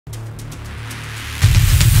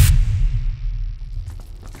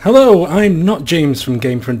Hello, I'm not James from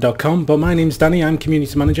GameFront.com, but my name's Danny. I'm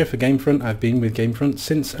Community Manager for GameFront. I've been with GameFront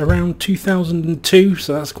since around 2002,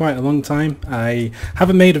 so that's quite a long time. I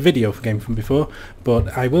haven't made a video for GameFront before,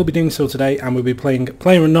 but I will be doing so today, and we'll be playing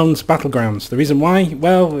Playerunknown's Battlegrounds. The reason why?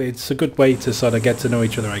 Well, it's a good way to sort of get to know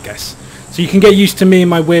each other, I guess. So you can get used to me and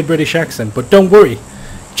my weird British accent, but don't worry.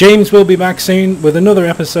 James will be back soon with another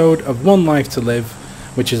episode of One Life to Live,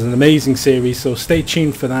 which is an amazing series, so stay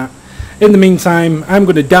tuned for that. In the meantime, I'm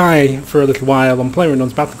going to die for a little while on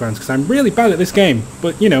Playerunknown's Battlegrounds because I'm really bad at this game.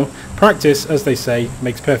 But, you know, practice, as they say,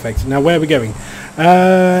 makes perfect. Now, where are we going?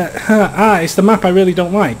 It's the map I really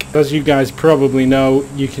don't like. As you guys probably know,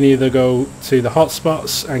 you can either go to the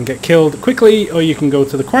hotspots and get killed quickly, or you can go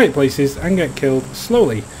to the quiet places and get killed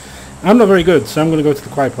slowly. I'm not very good, so I'm going to go to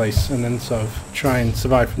the quiet place and then sort of try and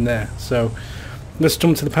survive from there. So, let's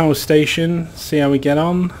jump to the power station, see how we get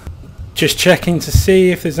on. Just checking to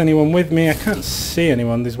see if there's anyone with me. I can't see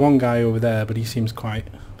anyone. There's one guy over there, but he seems quite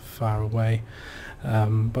far away.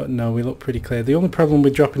 But no, we look pretty clear. The only problem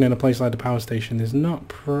with dropping in a place like the power station is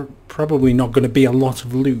probably not going to be a lot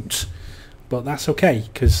of loot. But that's okay,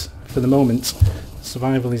 because for the moment,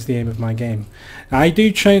 survival is the aim of my game. I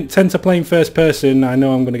do tend to play in first person. I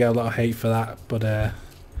know I'm going to get a lot of hate for that, but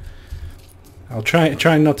I'll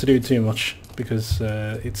try not to do it too much, because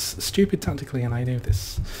it's stupid tactically, and I know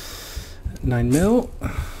this. 9mm.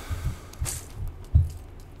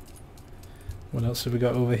 What else have we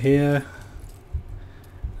got over here?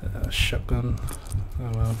 Shotgun.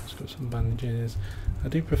 Oh well, it's got some bandages. I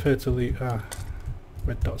do prefer to loot. Red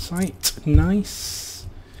dot sight. Nice.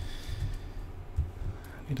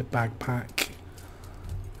 Need a backpack.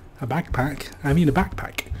 A backpack? I mean a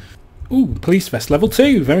backpack. Ooh, police vest level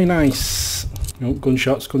 2. Very nice. Oh,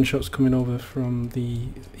 gunshots. Gunshots coming over from the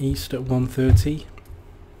east at 1:30.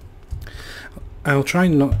 I'll try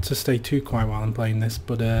not to stay too quiet while I'm playing this,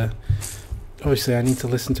 but obviously I need to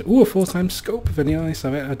listen to... Ooh, a 4x scope, if any eyes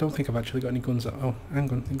have it. I don't think I've actually got any guns. Oh, hang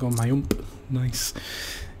on, I got my ump. Nice.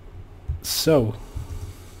 So,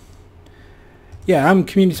 yeah, I'm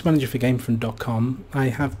Community Manager for GameFront.com. I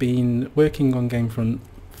have been working on GameFront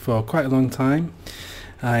for quite a long time.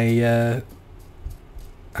 I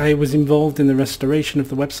was involved in the restoration of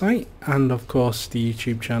the website and, of course, the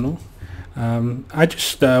YouTube channel. I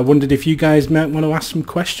just wondered if you guys might want to ask some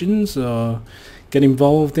questions or get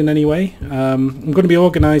involved in any way. I'm going to be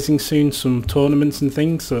organising soon some tournaments and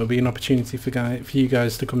things, so it'll be an opportunity for you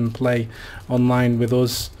guys to come and play online with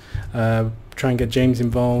us. Try and get James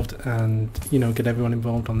involved and, you know, get everyone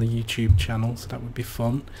involved on the YouTube channel, so that would be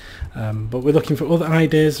fun. But we're looking for other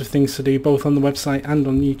ideas of things to do both on the website and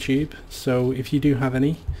on YouTube, so if you do have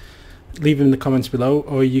any, leave them in the comments below,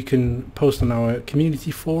 or you can post on our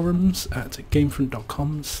community forums at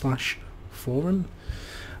gamefront.com/forum,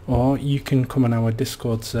 or you can come on our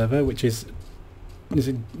Discord server, which is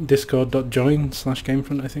it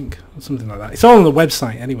discord.join/gamefront, I think, or something like that. It's all on the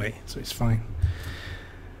website anyway, so it's fine.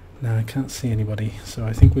 Now I can't see anybody, so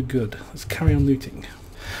I think we're good. Let's carry on looting.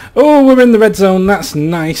 Oh, we're in the red zone. That's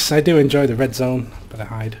nice. I do enjoy the red zone. Better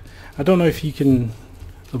hide. I don't know if you can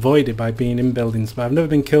avoid it by being in buildings, but I've never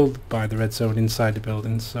been killed by the red zone inside the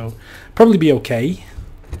buildings, so probably be okay.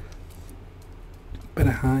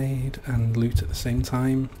 Better hide and loot at the same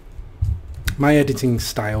time. My editing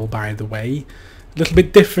style, by the way, a little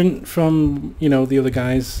bit different from, you know, the other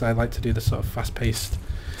guys. I like to do the sort of fast-paced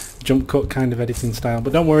jump cut kind of editing style,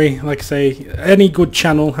 but don't worry, like I say, any good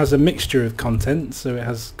channel has a mixture of content, so it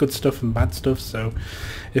has good stuff and bad stuff. So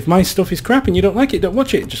if my stuff is crap and you don't like it, don't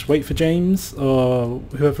watch it. Just wait for James or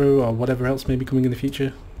whoever or whatever else may be coming in the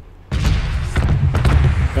future.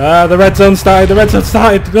 The red zone started. The red zone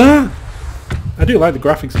started. I do like the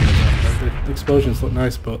graphics of the zone. The explosions look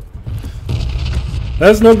nice, but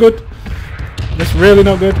that's no good. That's really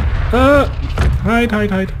not good. Hide,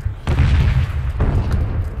 hide, hide.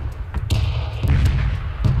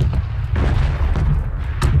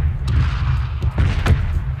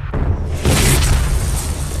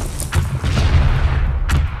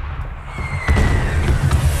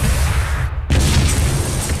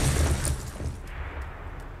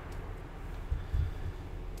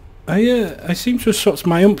 I seem to have swapped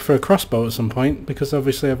my ump for a crossbow at some point, because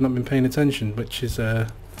obviously I've not been paying attention, which is a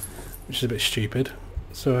bit stupid.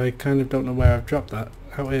 So I kind of don't know where I've dropped that.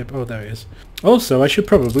 Oh, there it is. Also, I should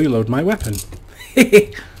probably load my weapon.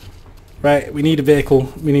 Right, we need a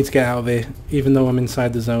vehicle. We need to get out of here. Even though I'm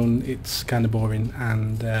inside the zone, it's kind of boring,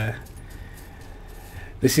 and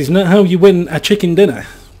this is not how you win a chicken dinner.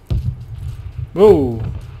 Whoa!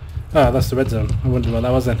 Oh, that's the red zone. I wonder what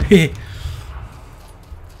that was then.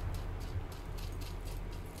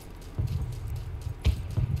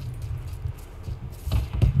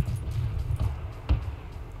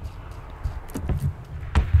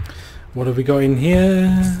 What have we got in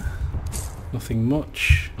here? Nothing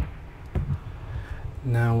much.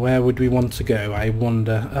 Now where would we want to go, I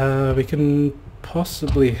wonder? We can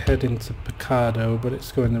possibly head into Picardo, but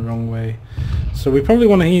it's going the wrong way. So we probably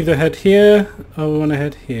want to either head here or we want to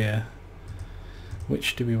head here.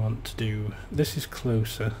 Which do we want to do? This is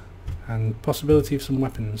closer and possibility of some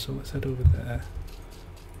weapons, so let's head over there.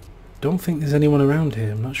 Don't think there's anyone around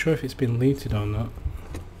here. I'm not sure if it's been looted or not.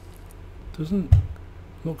 Doesn't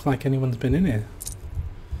look like anyone's been in here.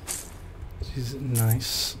 This is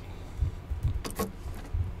nice.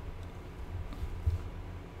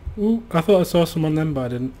 Ooh, I thought I saw someone then, but I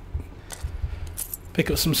didn't.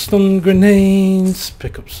 Pick up some stun grenades,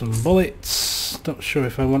 pick up some bullets. Not sure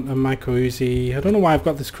if I want a micro Uzi. I don't know why I've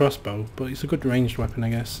got this crossbow, but it's a good ranged weapon, I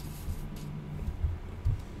guess.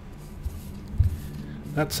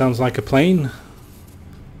 That sounds like a plane.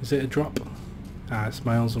 Is it a drop? Ah, it's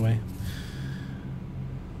miles away.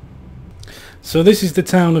 So this is the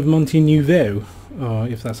town of Monte Nouveau, or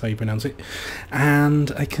if that's how you pronounce it,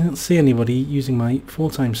 and I can't see anybody using my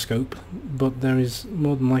full-time scope, but there is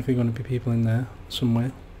more than likely going to be people in there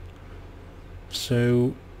somewhere.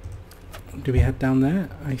 So do we head down there?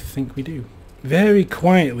 I think we do. Very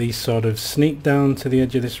quietly sort of sneak down to the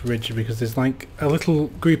edge of this ridge, because there's like a little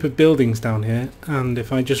group of buildings down here, and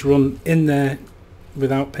if I just run in there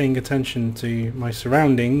without paying attention to my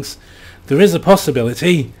surroundings, there is a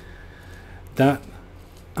possibility that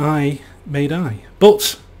I may die.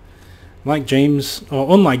 But like James,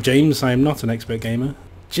 or unlike James, I am not an expert gamer.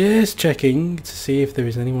 Just checking to see if there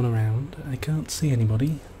is anyone around. I can't see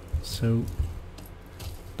anybody, so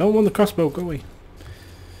don't want the crossbow, go away.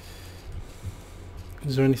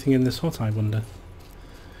 Is there anything in this hut, I wonder?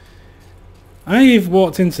 I've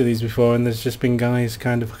walked into these before and there's just been guys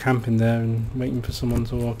kind of camping there and waiting for someone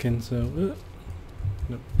to walk in, so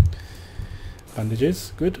no.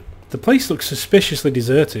 Bandages, good. The place looks suspiciously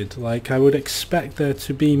deserted. Like, I would expect there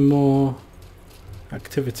to be more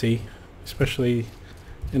activity, especially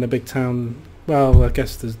in a big town. Well, I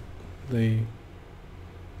guess there's the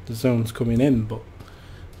zone's coming in, but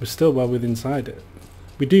we're still well within inside it.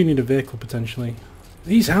 We do need a vehicle potentially.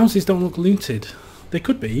 These houses don't look looted. They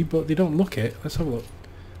could be, but they don't look it. Let's have a look.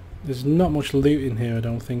 There's not much loot in here, I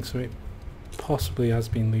don't think, so it possibly has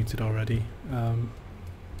been looted already.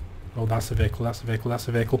 Oh, that's a vehicle, that's a vehicle, that's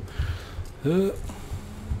a vehicle. That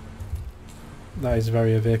is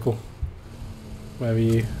very a vehicle. Where are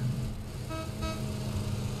you?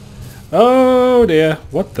 Oh dear,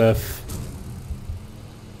 what the f...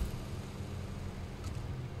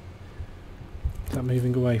 Is that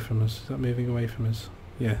moving away from us? Is that moving away from us?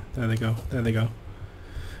 Yeah, there they go, there they go.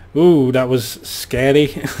 Ooh, that was scary.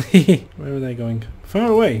 Where are they going? Far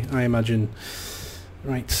away, I imagine.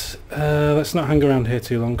 Right, let's not hang around here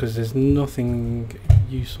too long because there's nothing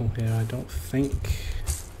useful here, I don't think.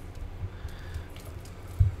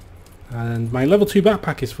 And my level 2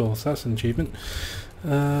 backpack is full, so that's an achievement.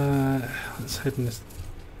 Let's head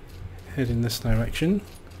in this direction.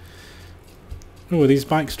 Oh, are these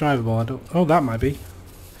bikes drivable? I don't... Oh, that might be.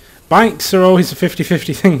 Bikes are always a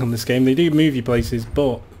 50-50 thing on this game. They do move you places,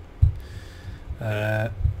 but...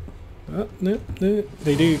 oh, no,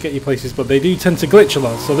 they do get you places, but they do tend to glitch a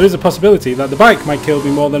lot, so there is a possibility that the bike might kill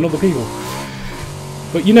me more than other people.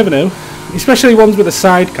 But you never know, especially ones with a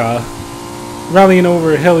sidecar. Rallying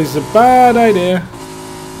over a hill is a bad idea.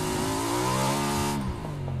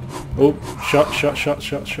 Oh, shots.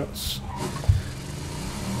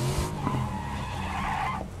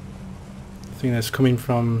 I think that's coming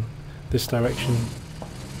from this direction.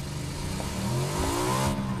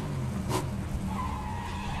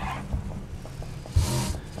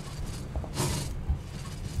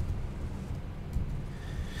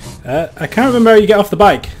 I can't remember how you get off the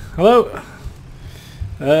bike. Hello?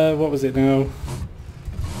 What was it now?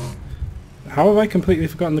 How have I completely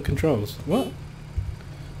forgotten the controls? What?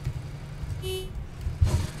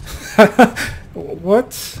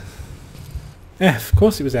 What? F. Of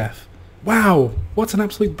course it was F. Wow! What an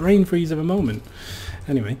absolute brain freeze of a moment.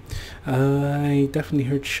 Anyway, I definitely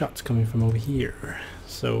heard shots coming from over here.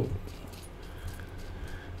 So,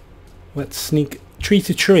 let's sneak tree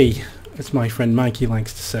to tree, as my friend Mikey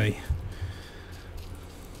likes to say.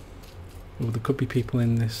 Oh, there could be people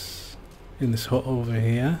in this hut over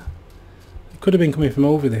here. It could have been coming from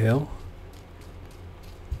over the hill.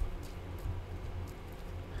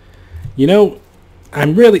 You know,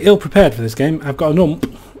 I'm really ill prepared for this game. I've got an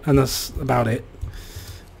ump, and that's about it.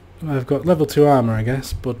 I've got level 2 armor, I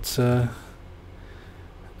guess, but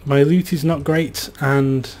my loot is not great,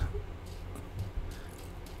 and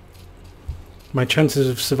my chances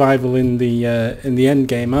of survival in the end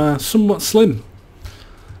game are somewhat slim.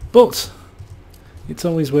 but it's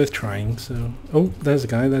always worth trying. So, oh, there's a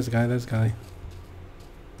guy, there's a guy, there's a guy.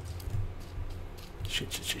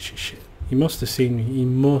 Shit, shit, shit, shit, shit. He must have seen me. He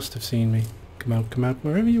must have seen me. Come out,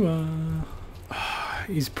 wherever you are. Oh,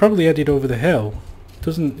 he's probably headed over the hill.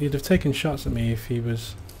 He'd have taken shots at me if he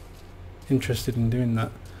was interested in doing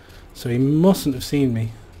that. So he mustn't have seen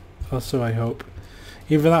me. Or so I hope.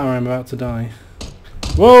 Either that or I'm about to die.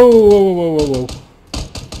 Whoa, whoa, whoa, whoa, whoa.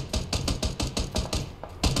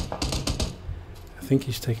 I think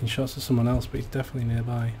he's taking shots at someone else, but he's definitely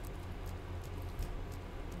nearby.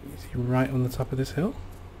 Is he right on the top of this hill?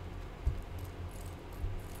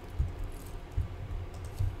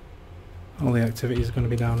 All the activity is going to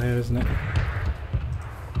be down here, isn't it?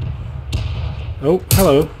 Oh,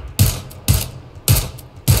 hello.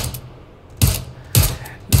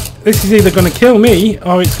 This is either going to kill me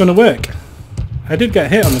or it's going to work. I did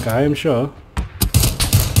get hit on the guy, I'm sure.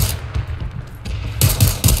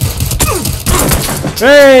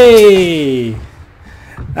 Hey!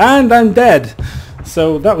 And I'm dead.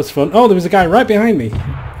 So that was fun. Oh, there was a guy right behind me.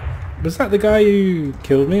 Was that the guy who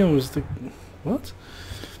killed me, or was the... What?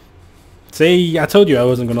 See, I told you I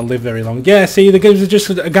wasn't going to live very long. Yeah, see, there's just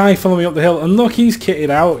a guy following me up the hill. And look, he's kitted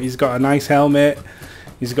out. He's got a nice helmet.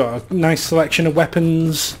 He's got a nice selection of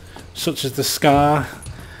weapons, such as the Scar.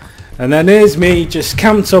 And then here's me, just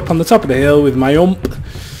camped up on the top of the hill with my ump.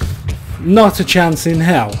 Not a chance in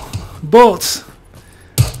hell. But,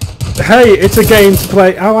 hey, it's a game to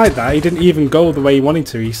play. I like that. He didn't even go the way he wanted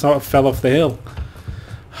to. He sort of fell off the hill.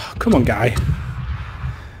 Come on, guy.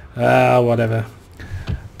 Whatever.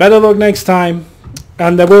 Better luck next time,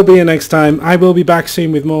 and there will be a next time. I will be back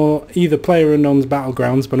soon with more either Playerunknown's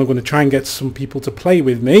Battlegrounds, but I'm going to try and get some people to play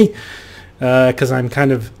with me, because I'm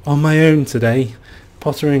kind of on my own today,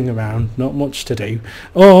 pottering around, not much to do.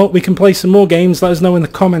 Or we can play some more games. Let us know in the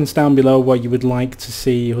comments down below what you would like to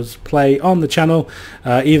see us play on the channel,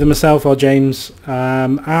 either myself or James,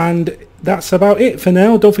 and that's about it for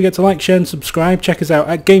now. Don't forget to like, share and subscribe. Check us out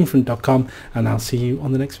at GameFront.com, and I'll see you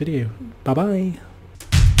on the next video. Bye bye.